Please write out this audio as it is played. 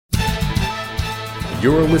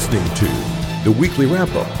You're listening to the Weekly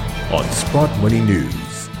Wrap-Up on Sprott Money News.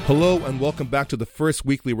 Hello and welcome back to the first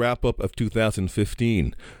weekly wrap-up of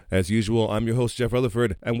 2015. As usual, I'm your host, Jeff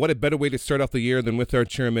Rutherford, and what a better way to start off the year than with our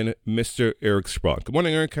chairman, Mr. Eric Sprott. Good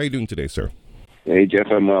morning, Eric. How are you doing today, sir? Hey, Jeff,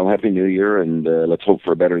 I'm well. Happy New Year, and let's hope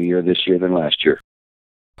for a better year this year than last year.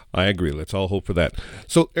 I agree. Let's all hope for that.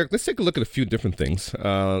 So, Eric, let's take a look at a few different things.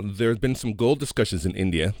 There have been some gold discussions in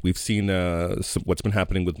India. We've seen what's been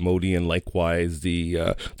happening with Modi and likewise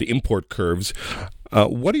the import curves.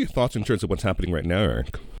 What are your thoughts in terms of what's happening right now,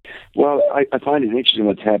 Eric? Well, I find it interesting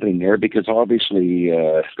what's happening there because obviously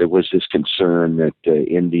there was this concern that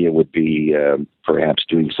India would be perhaps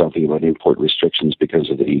doing something about import restrictions because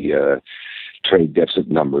of the trade deficit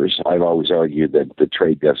numbers. I've always argued that the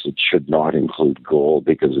trade deficit should not include gold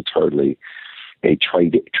because it's hardly a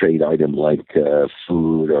trade item like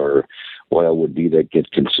food or oil would be that gets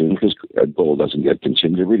consumed because gold doesn't get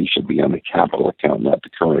consumed. It really should be on the capital account, not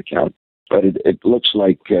the current account. But it looks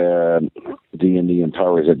like the Indian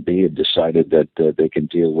powers that be had decided that they can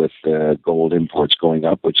deal with gold imports going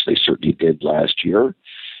up, which they certainly did last year.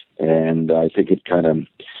 And I think it kind of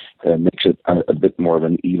makes it a bit more of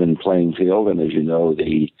an even playing field. And as you know,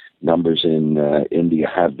 the numbers in India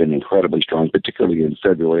have been incredibly strong, particularly in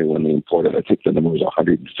February when they imported, I think the number was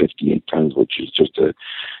 158 tons, which is just a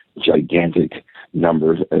gigantic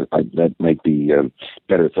number. That might be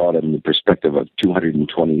better thought of in the perspective of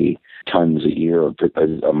 220 tons a year or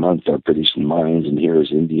a month are produced in mines, and here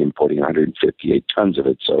is India importing 158 tons of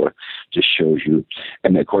it. So it just shows you.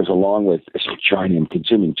 And of course, along with China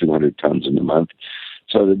consuming 200 tons in a month.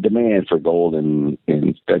 So the demand for gold in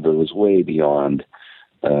February was way beyond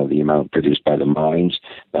the amount produced by the mines.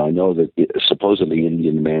 Now, I know that supposedly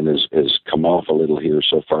Indian demand has come off a little here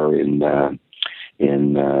so far in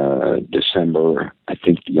December. I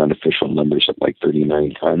think the unofficial number is something like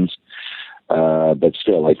 39 tons. But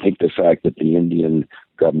still, I think the fact that the Indian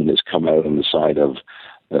government has come out on the side of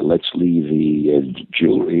let's leave the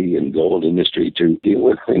jewelry and gold industry to deal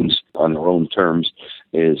with things on their own terms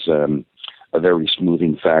is a very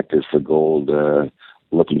smoothing factor for gold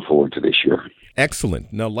looking forward to this year.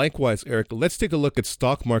 Excellent. Now, likewise, Eric, let's take a look at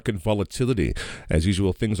stock market volatility. As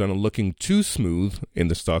usual, things aren't looking too smooth in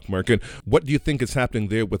the stock market. What do you think is happening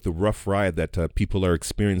there with the rough ride that people are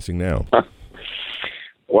experiencing now?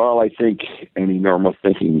 Well, I think any normal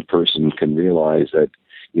thinking person can realize that,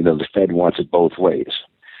 the Fed wants it both ways.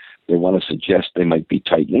 They want to suggest they might be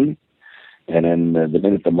tightening, and then the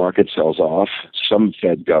minute the market sells off, some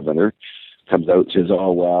Fed governor comes out and says,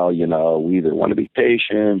 oh, well, we either want to be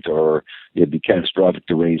patient or it'd be catastrophic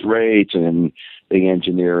to raise rates, and they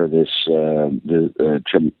engineer this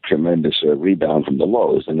tremendous rebound from the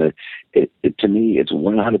lows. And to me, it's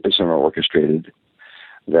 100% orchestrated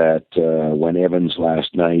that when Evans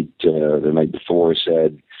last night, the night before,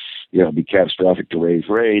 said, it'd be catastrophic to raise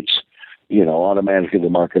rates, automatically the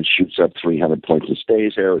market shoots up 300 points and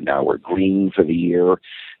stays there. Now we're green for the year.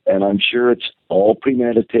 And I'm sure it's all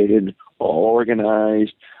premeditated, all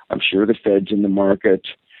organized. I'm sure the Fed's in the market,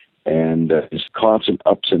 and it's constant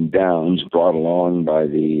ups and downs brought along by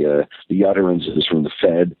the utterances from the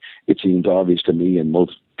Fed. It seems obvious to me and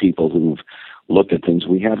most people who've looked at things,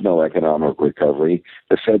 we have no economic recovery.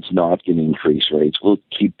 The Fed's not going to increase rates. We'll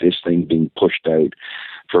keep this thing being pushed out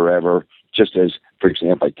forever. Just as, for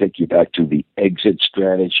example, I take you back to the exit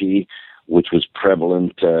strategy, which was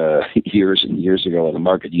prevalent years and years ago, and the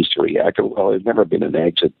market used to react. Well, there's never been an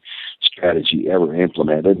exit strategy ever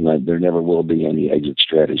implemented, and there never will be any exit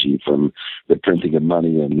strategy from the printing of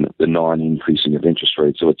money and the non-increasing of interest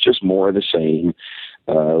rates. So it's just more of the same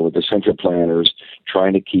with the central planners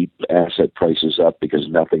trying to keep asset prices up because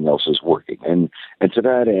nothing else is working. And to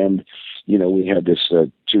that end, we had this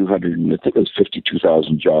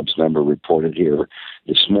 52,000 jobs number reported here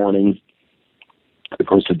this morning. Of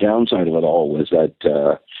course, the downside of it all was that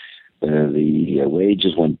the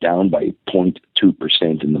wages went down by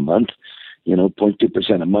 0.2% in the month.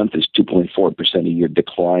 0.2% a month is 2.4% a year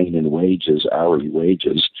decline in wages, hourly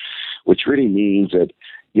wages, which really means that,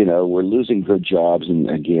 we're losing good jobs and,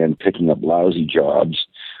 again, picking up lousy jobs.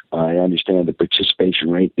 I understand the participation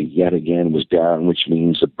rate, yet again, was down, which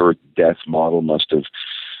means the birth-death model must have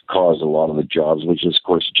caused a lot of the jobs, which is, of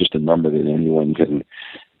course, just a number that anyone can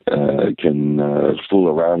fool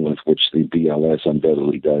around with, which the BLS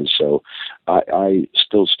undoubtedly does. So I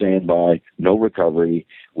still stand by no recovery.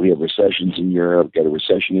 We have recessions in Europe, got a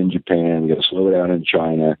recession in Japan, we got a slowdown in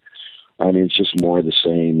China. I mean, it's just more of the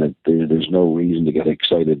same, that there's no reason to get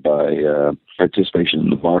excited by participation in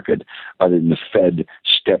the market other than the Fed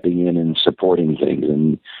stepping in and supporting things,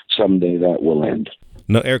 and someday that will end.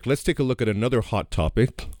 Now, Eric, let's take a look at another hot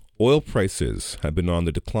topic, Oil prices have been on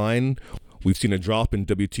the decline. We've seen a drop in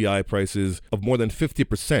WTI prices of more than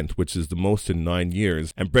 50%, which is the most in 9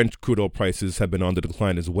 years, and Brent crude oil prices have been on the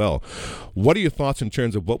decline as well. What are your thoughts in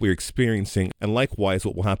terms of what we're experiencing, and likewise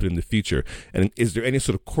what will happen in the future? And is there any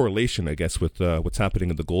sort of correlation, I guess, with what's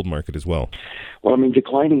happening in the gold market as well? Well, I mean,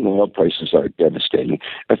 declining oil prices are devastating.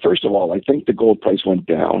 First of all, I think the gold price went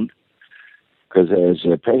down because as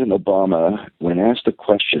President Obama, when asked the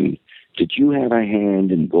question, did you have a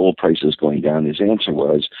hand in gold prices going down? His answer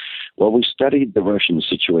was, well, we studied the Russian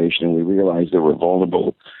situation and we realized they were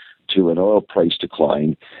vulnerable to an oil price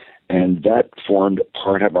decline, and that formed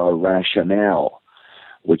part of our rationale,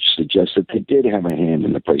 which suggests that they did have a hand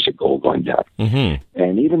in the price of gold going down. Mm-hmm.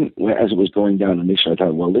 And even as it was going down initially, I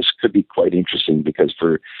thought, well, this could be quite interesting because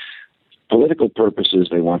for political purposes,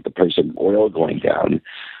 they want the price of oil going down,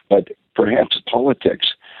 but perhaps politics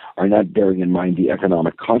are not bearing in mind the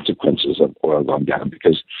economic consequences of oil going down,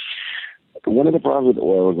 because one of the problems with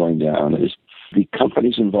oil going down is the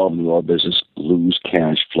companies involved in the oil business lose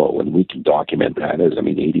cash flow, and we can document that as,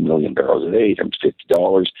 80 million barrels a day times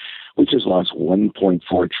 $50, we just lost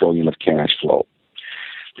 $1.4 trillion of cash flow.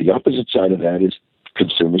 The opposite side of that is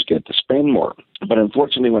consumers get to spend more. But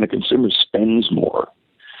unfortunately, when a consumer spends more,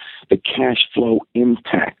 the cash flow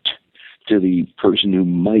impact to the person who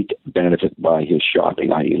might benefit by his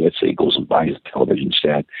shopping, i.e., let's say he goes and buys a television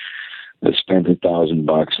set, spends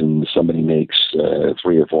 $1,000 and somebody makes $300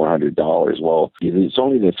 or $400. Well, it's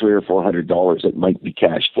only the $300 or $400 that might be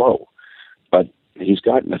cash flow, but he's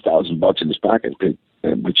gotten $1,000 in his pocket,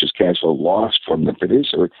 which is cash flow lost from the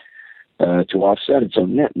producer to offset it. So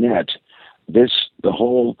net, the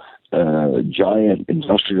whole giant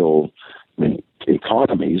industrial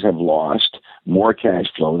economies have lost more cash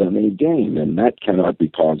flow than they gained, and that cannot be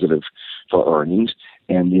positive for earnings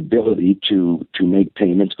and the ability to make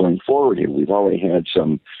payments going forward here. We've already had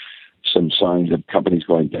some signs of companies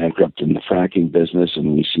going bankrupt in the fracking business,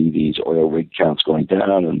 and we see these oil rig counts going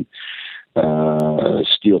down and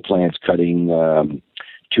steel plants cutting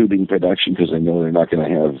tubing production because they know they're not going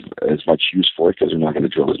to have as much use for it because they're not going to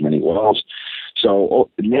drill as many wells. So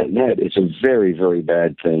net, it's a very, very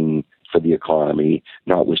bad thing for the economy,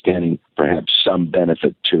 notwithstanding perhaps some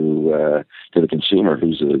benefit to the consumer,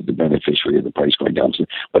 who's the beneficiary of the price going down.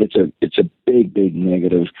 But it's a big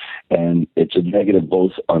negative, and it's a negative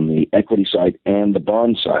both on the equity side and the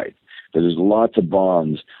bond side. There's lots of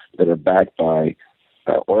bonds that are backed by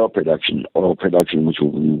oil production which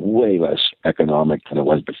will be way less economic than it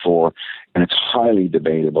was before, and it's highly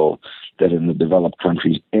debatable that in the developed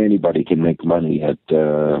countries anybody can make money at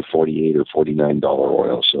 $48 or $49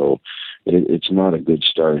 oil. So it's not a good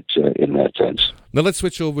start in that sense. Now let's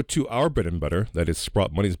switch over to our bread and butter, that is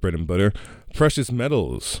Sprott Money's bread and butter, precious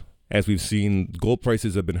metals. As we've seen, gold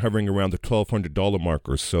prices have been hovering around the $1,200 mark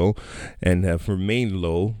or so and have remained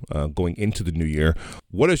low going into the new year.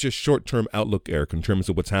 What is your short-term outlook, Eric, in terms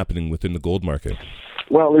of what's happening within the gold market?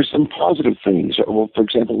 Well, there's some positive things. Well, for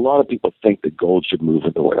example, a lot of people think that gold should move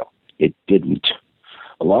with oil. It didn't.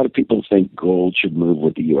 A lot of people think gold should move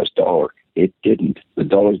with the U.S. dollar. It didn't. The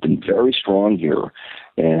dollar's been very strong here,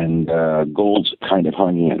 and gold's kind of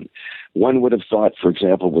hung in. One would have thought, for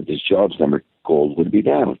example, with this jobs number, gold would be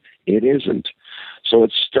down. It isn't. So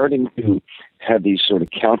it's starting to have these sort of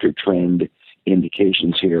counter-trend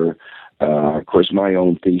indications here. Of course, my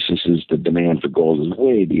own thesis is the demand for gold is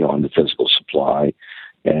way beyond the physical supply,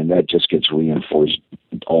 and that just gets reinforced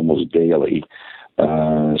almost daily.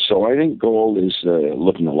 So I think gold is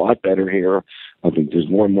looking a lot better here. I think there's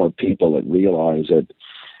more and more people that realize that,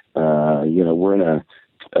 we're in a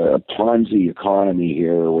Ponzi economy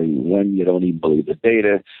here where you don't even believe the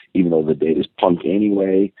data, even though the data is punk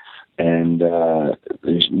anyway. And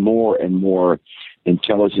there's more and more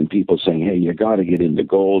intelligent people saying, hey, you got to get into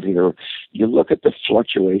gold here. You look at the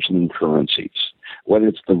fluctuation in currencies, whether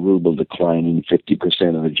it's the ruble declining,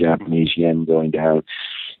 50% of the Japanese yen going down.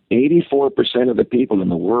 84% of the people in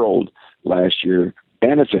the world last year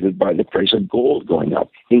benefited by the price of gold going up,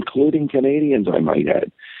 including Canadians, I might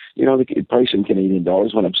add. The price in Canadian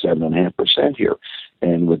dollars went up 7.5% here.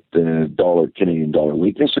 And with the Canadian dollar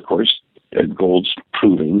weakness, of course, gold's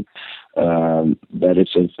proving that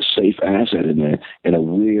it's a safe asset in a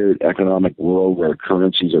weird economic world where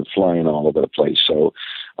currencies are flying all over the place. So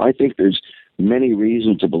I think there's many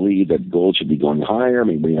reasons to believe that gold should be going higher. I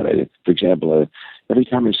mean, we had, for example, every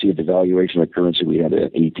time I see a devaluation of currency, we had an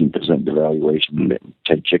 18% devaluation in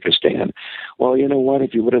Tajikistan. Well, you know what?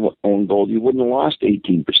 If you would have owned gold, you wouldn't have lost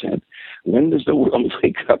 18%. When does the world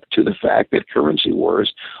wake up to the fact that currency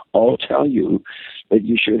wars all tell you that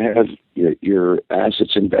you should have your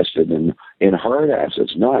assets invested in hard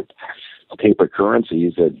assets, not paper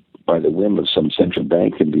currencies that by the whim of some central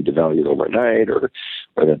bank can be devalued overnight, or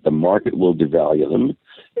that the market will devalue them.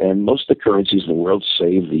 And most of the currencies in the world,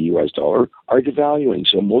 save the U.S. dollar, are devaluing.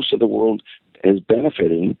 So most of the world is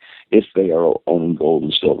benefiting if they are owning gold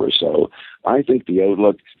and silver. So I think the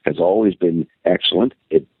outlook has always been excellent.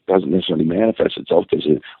 It doesn't necessarily manifest itself because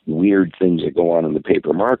of weird things that go on in the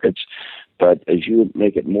paper markets. But as you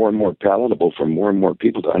make it more and more palatable for more and more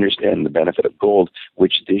people to understand the benefit of gold,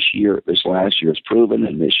 which this last year has proven,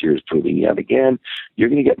 and this year is proving yet again, you're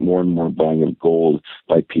going to get more and more buying of gold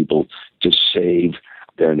by people to save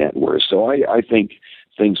their net worth. So I think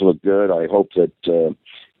things look good. I hope that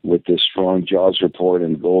with this strong jobs report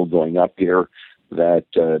and gold going up here, that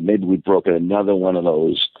maybe we've broken another one of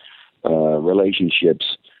those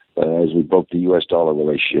relationships as we broke the U.S. dollar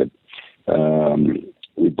relationship.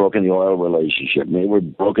 We've broken the oil relationship. Maybe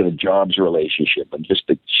we've broken the jobs relationship, and just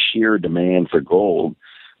the sheer demand for gold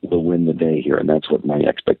will win the day here, and that's what my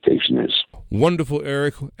expectation is. Wonderful,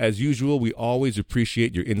 Eric. As usual, we always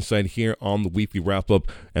appreciate your insight here on the Weekly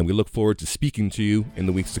Wrap-Up, and we look forward to speaking to you in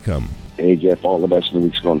the weeks to come. Hey, Jeff, all the best in the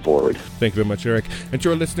weeks going forward. Thank you very much, Eric. And to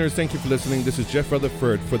our listeners, thank you for listening. This is Jeff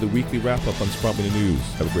Rutherford for the Weekly Wrap-Up on Sprott Money News.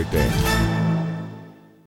 Have a great day.